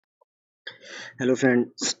Hello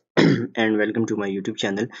friends and welcome to my YouTube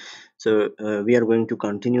channel. We are going to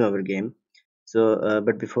continue our game.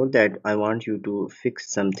 But before that I want you to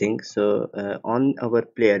fix something. On our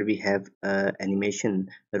player we have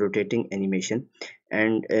animation, rotating animation,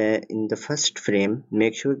 and in the first frame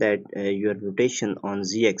make sure that your rotation on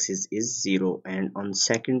z-axis is 0, and on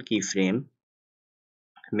second keyframe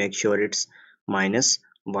make sure it's minus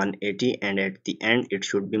 180, and at the end it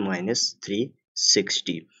should be minus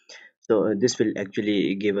 360. This will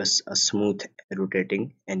actually give us a smooth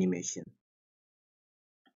rotating animation.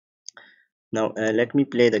 Now let me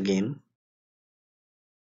play the game.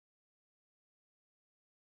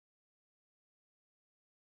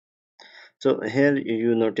 So here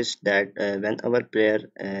you notice that when our player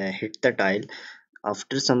hit the tile,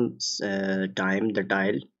 after some time the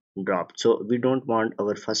tile dropped. So we don't want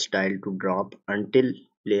our first tile to drop until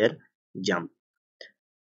player jump.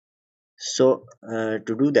 To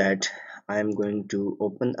do that, I am going to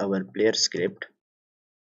open our player script,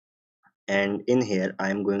 and in here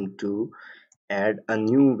I am going to add a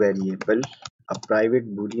new variable, a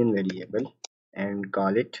private boolean variable, and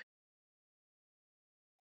call it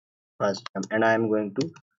first jump, and I am going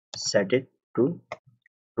to set it to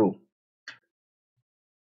true.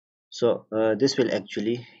 This will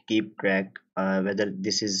actually keep track whether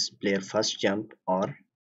this is player first jump or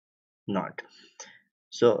not.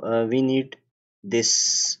 We need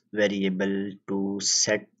this variable to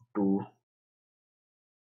set to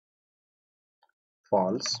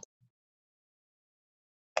false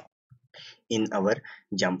in our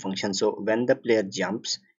jump function. So when the player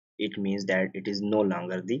jumps, it means that it is no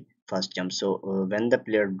longer the first jump. When the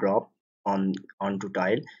player drop onto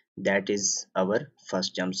tile, that is our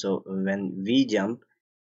first jump. So when we jump,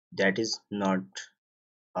 that is not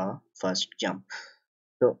a first jump.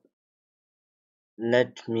 So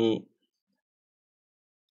let me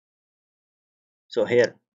so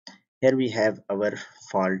here we have our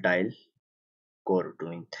fall tile core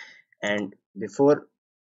doing, and before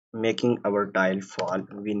making our tile fall,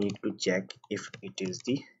 we need to check if it is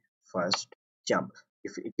the first jump.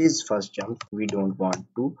 If it is first jump, we don't want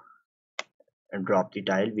to drop the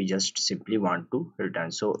tile, we just simply want to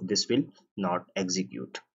return, so this will not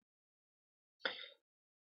execute.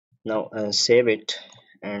 Now save it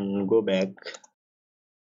and go back.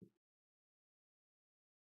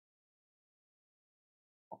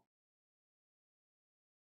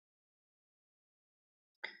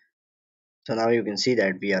 So now you can see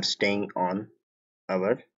that we are staying on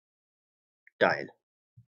our tile.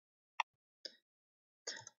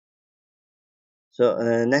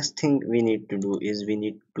 Next thing we need to do is we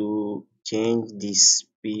need to change the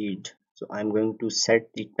speed. So I'm going to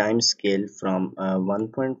set the time scale from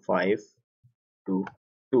 1.5 to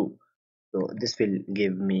 2. So this will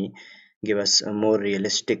give us a more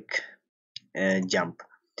realistic jump.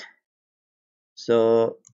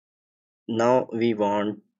 So now we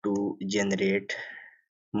want to generate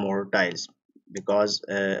more tiles, because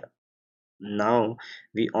now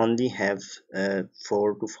we only have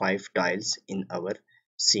 4 to 5 tiles in our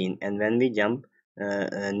scene, and when we jump,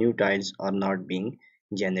 new tiles are not being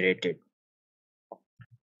generated.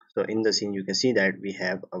 So in the scene you can see that we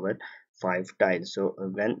have our 5 tiles.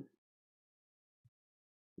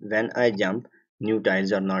 When I jump, new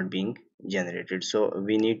tiles are not being generated, so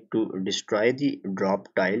we need to destroy the drop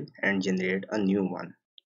tile and generate a new one.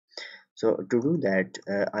 So to do that,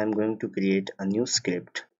 I'm going to create a new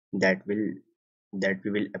script that we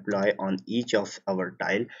will apply on each of our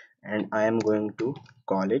tile, and I am going to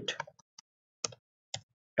call it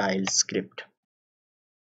tile script,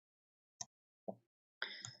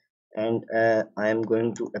 and I am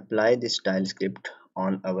going to apply this tile script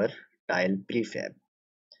on our tile prefab.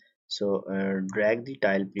 Drag the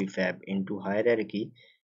tile prefab into hierarchy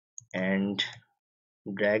and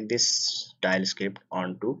drag this tile script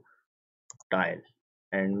onto tile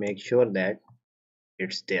and make sure that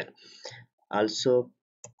it's there. Also,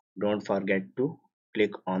 don't forget to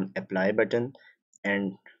click on apply button,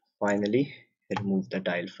 and finally remove the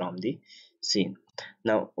tile from the scene.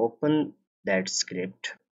 Now open the tile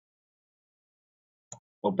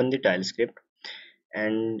script,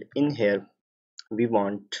 and in here we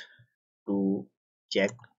want to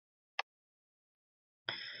check.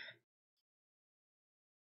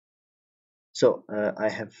 I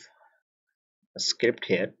have a script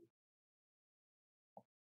here.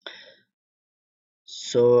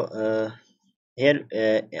 So uh, here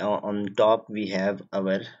on top we have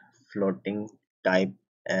our floating type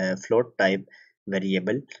float type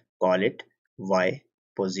variable, call it y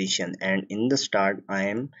position, and in the start I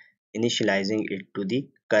am initializing it to the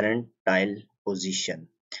current tile position.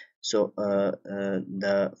 So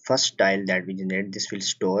the first tile that we generate, this will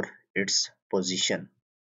store its position.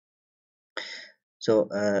 So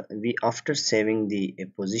we after saving the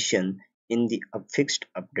position in the fixed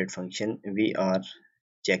update function, we are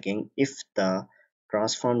checking if the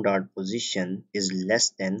transform dot position is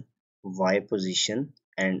less than y position,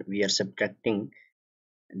 and we are subtracting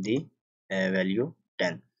the value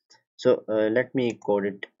 10. So let me code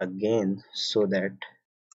it again. So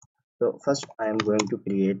first I am going to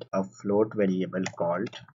create a float variable called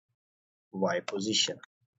y position,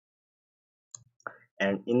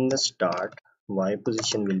 and in the start y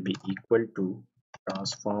position will be equal to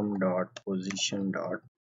transform dot position dot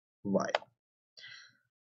y.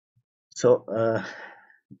 So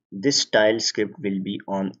this tile script will be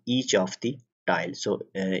on each of the tile. So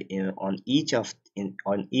on each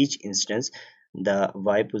instance, the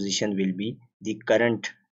y position will be the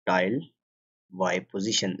current tile y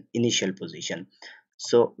position, initial position.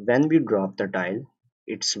 So when we drop the tile,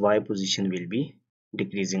 its y position will be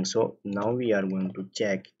decreasing. So now we are going to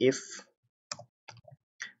check if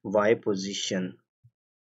y position,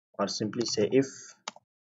 or simply say if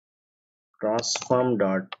transform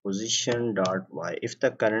dot position dot y, if the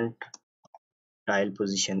current tile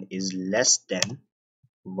position is less than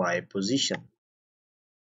y position,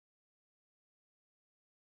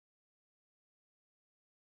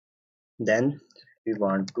 then we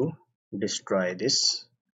want to destroy this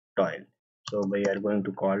tile. So we are going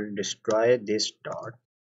to call destroy this dot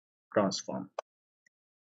transform.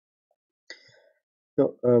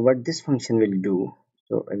 So what this function will do,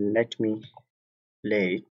 so let me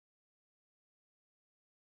play it.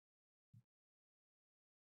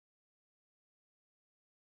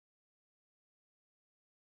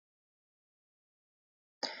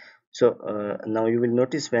 So now you will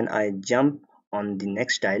notice when I jump on the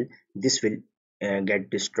next tile, this will get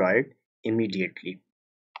destroyed immediately.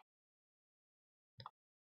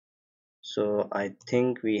 So I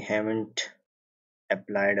think we haven't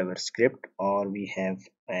applied our script, or we have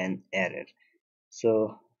an error.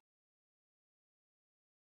 So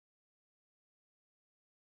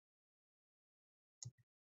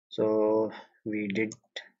we did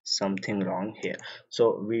something wrong here.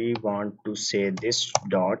 So we want to say this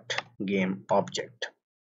dot game object.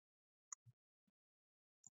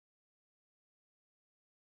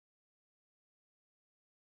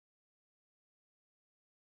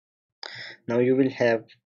 Now you will have,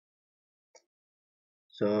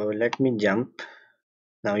 so let me jump.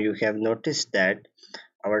 Now you have noticed that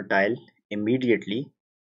our tile immediately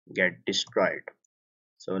get destroyed.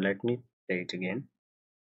 So let me play it again.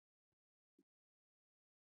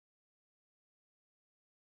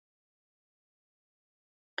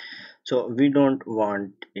 So we don't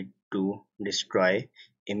want it to destroy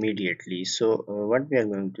immediately. So what we are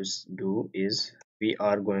going to do is we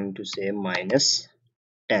are going to say minus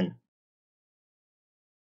 10.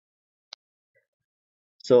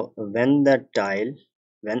 So when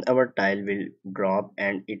our tile will drop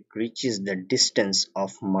and it reaches the distance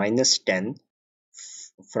of minus 10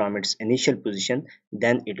 from its initial position,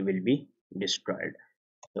 then it will be destroyed.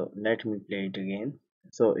 So let me play it again.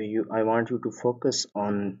 So I want you to focus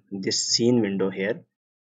on this scene window here.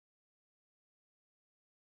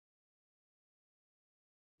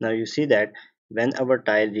 Now you see that when our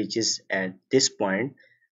tile reaches at this point,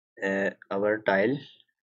 our tile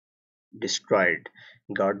destroyed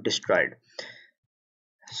got destroyed.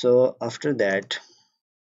 So after that,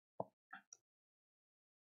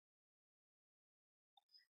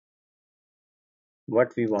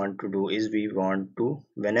 what we want to do is we want to,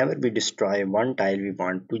 whenever we destroy one tile, we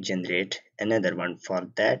want to generate another one. For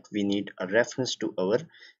that we need a reference to our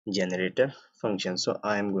generator function. So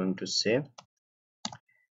I am going to say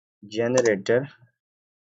generator,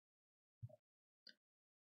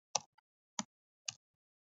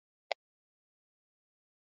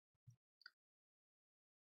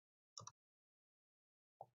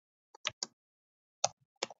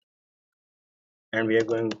 and we are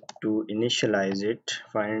going to initialize it,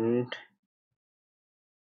 find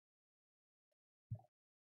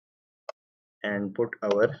and put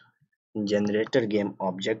our generator game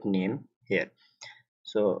object name here.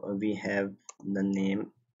 So we have the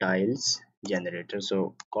name tiles generator.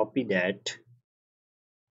 So copy that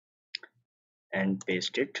and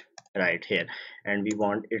paste it right here, and we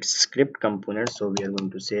want its script component. So we are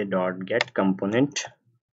going to say dot get component,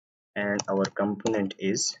 and our component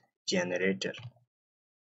is generator.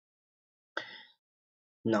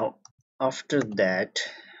 Now after that,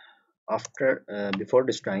 after before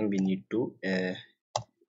destroying, we need to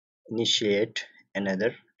initiate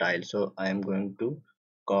another tile. So I am going to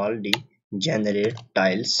call the generate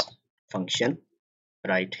tiles function,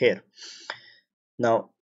 right here. Now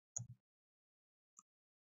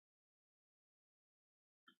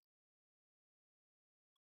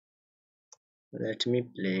let me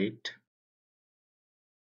play it.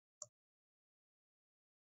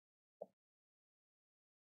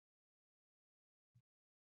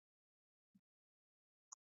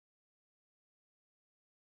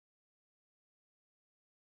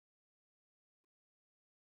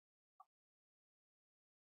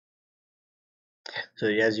 So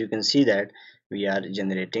as you can see that we are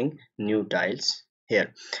generating new tiles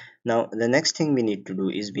here. Now the next thing we need to do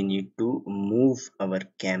is we need to move our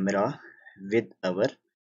camera with our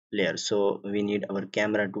player. So we need our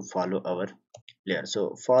camera to follow our player.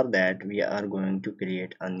 So for that we are going to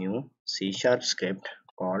create a new C# script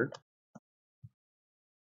called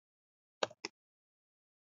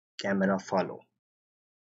camera follow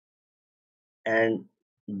and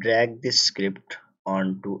drag this script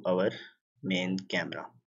onto our main camera.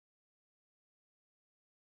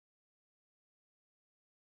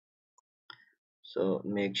 So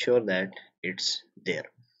make sure that it's there.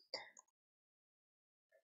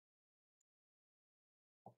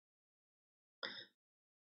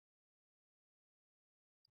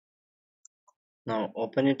 Now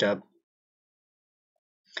open it up,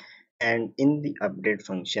 and in the update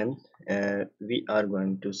function we are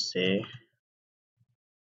going to say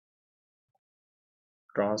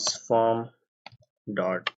transform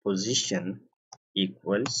dot position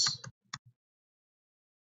equals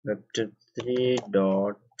vector3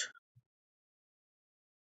 dot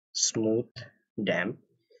smooth damp,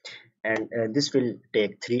 and this will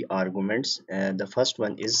take three arguments. The first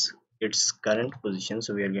one is its current position,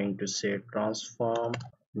 so we are going to say transform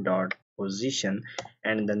dot position,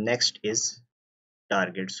 and the next is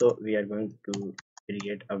target, so we are going to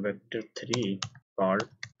create a vector3 called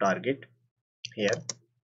target here,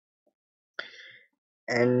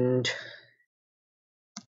 and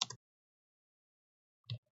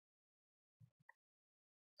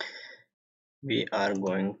we are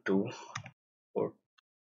going to put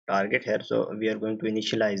target here, so we are going to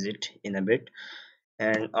initialize it in a bit,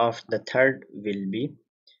 and of the third will be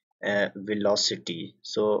velocity,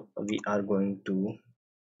 so we are going to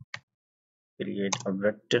create a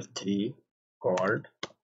vector3 called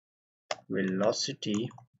velocity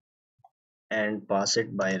and pass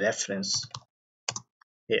it by reference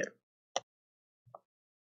here,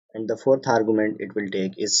 and the fourth argument it will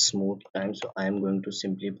take is smooth time, so I am going to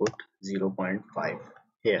simply put 0.5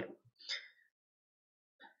 here.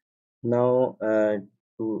 Now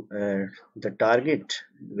the target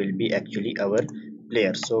will be actually our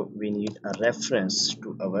player, so we need a reference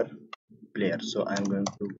to our player, so I'm going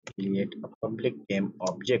to create a public game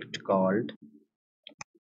object called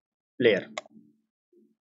player,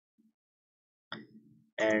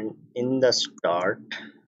 and in the start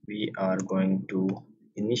we are going to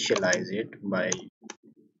initialize it by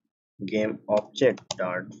game object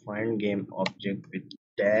dot find game object with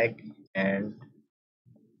tag and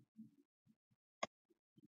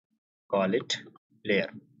call it player.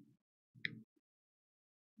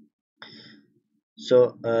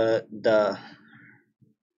 So the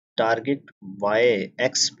target y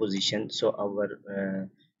x position, so our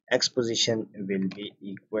x position will be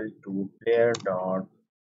equal to player dot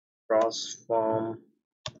transform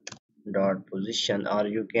dot position, or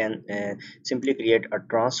you can simply create a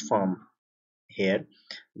transform here,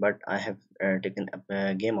 but I have taken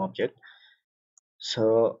a game object,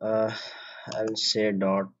 so I will say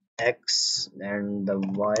dot x, and the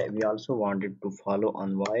y we also want it to follow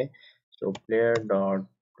on y, so player dot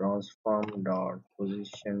transform dot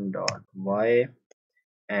position dot y,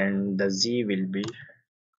 and the z will be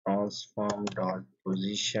transform dot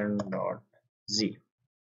position dot z.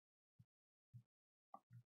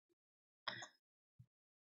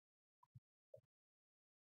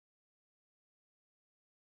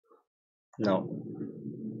 Now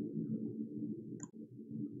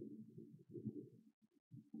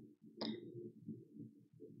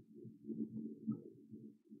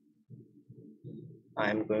I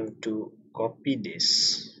am going to copy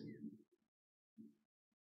this.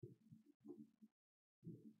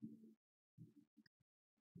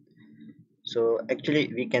 So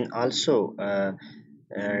actually we can also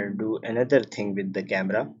do another thing with the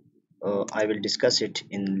camera. I will discuss it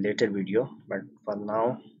in later video, but for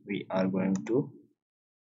now we are going to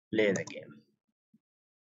play the game.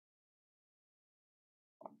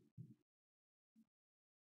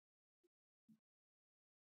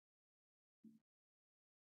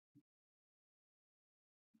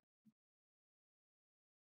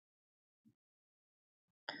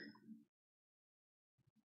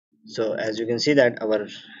 So as you can see that our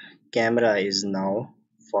camera is now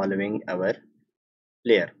following our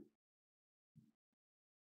player.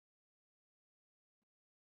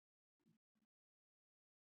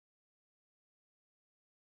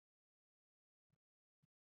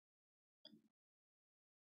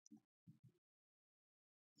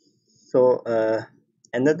 So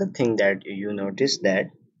another thing that you notice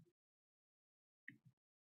that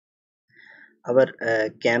our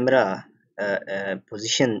camera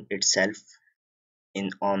position itself in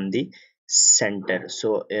on the center.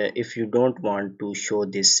 So if you don't want to show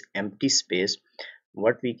this empty space,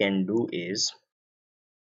 what we can do is,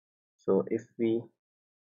 so if we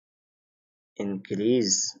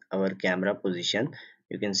increase our camera position,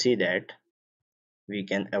 you can see that we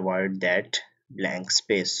can avoid that blank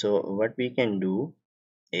space. So what we can do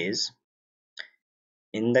is,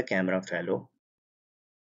 in the camera fellow,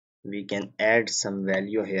 we can add some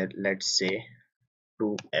value here, let's say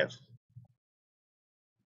 2f.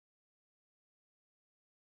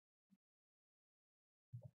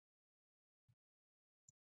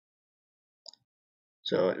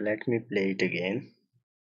 So let me play it again.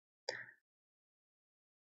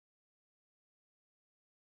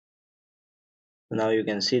 Now you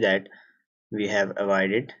can see that we have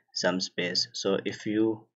avoided some space. So if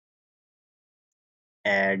you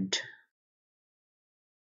add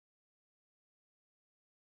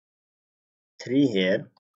 3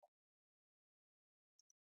 here,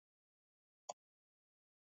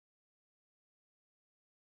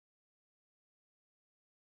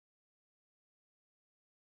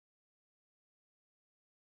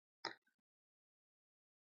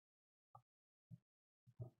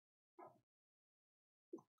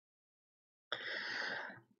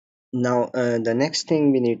 now the next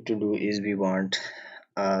thing we need to do is we want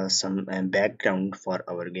some background for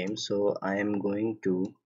our game. So I am going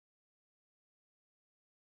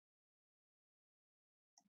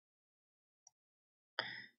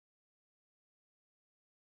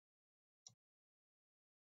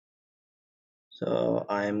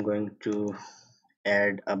to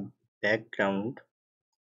add a background.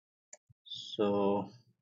 So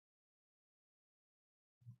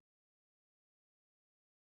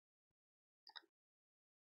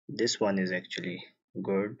this one is actually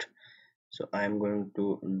good. So I'm going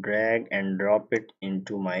to drag and drop it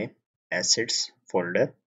into my assets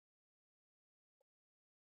folder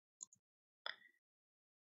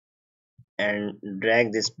and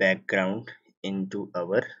drag this background into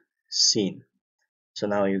our scene. So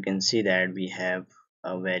now you can see that we have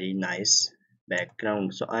a very nice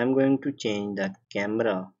background. So I'm going to change the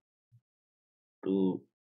to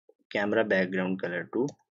camera background color to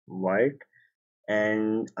white,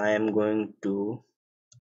 and I am going to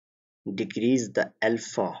decrease the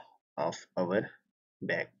alpha of our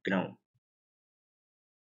background.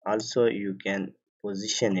 Also you can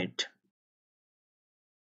position it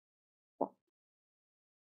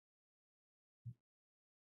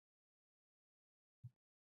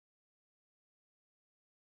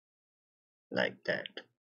like that.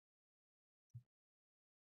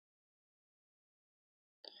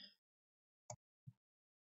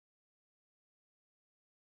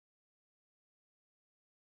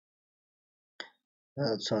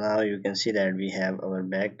 So now you can see that we have our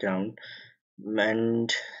background,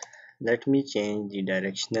 and let me change the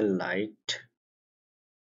directional light,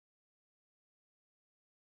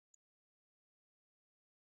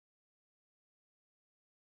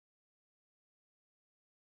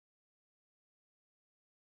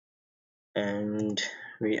 and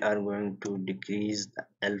we are going to decrease the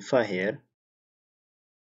alpha here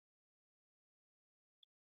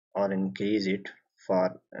or increase it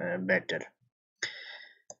for better.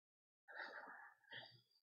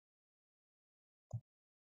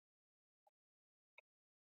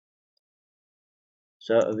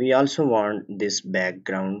 So we also want this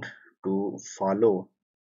background to follow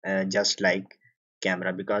just like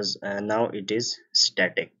camera, because now it is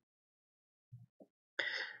static.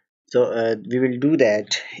 So we will do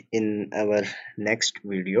that in our next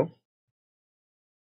video.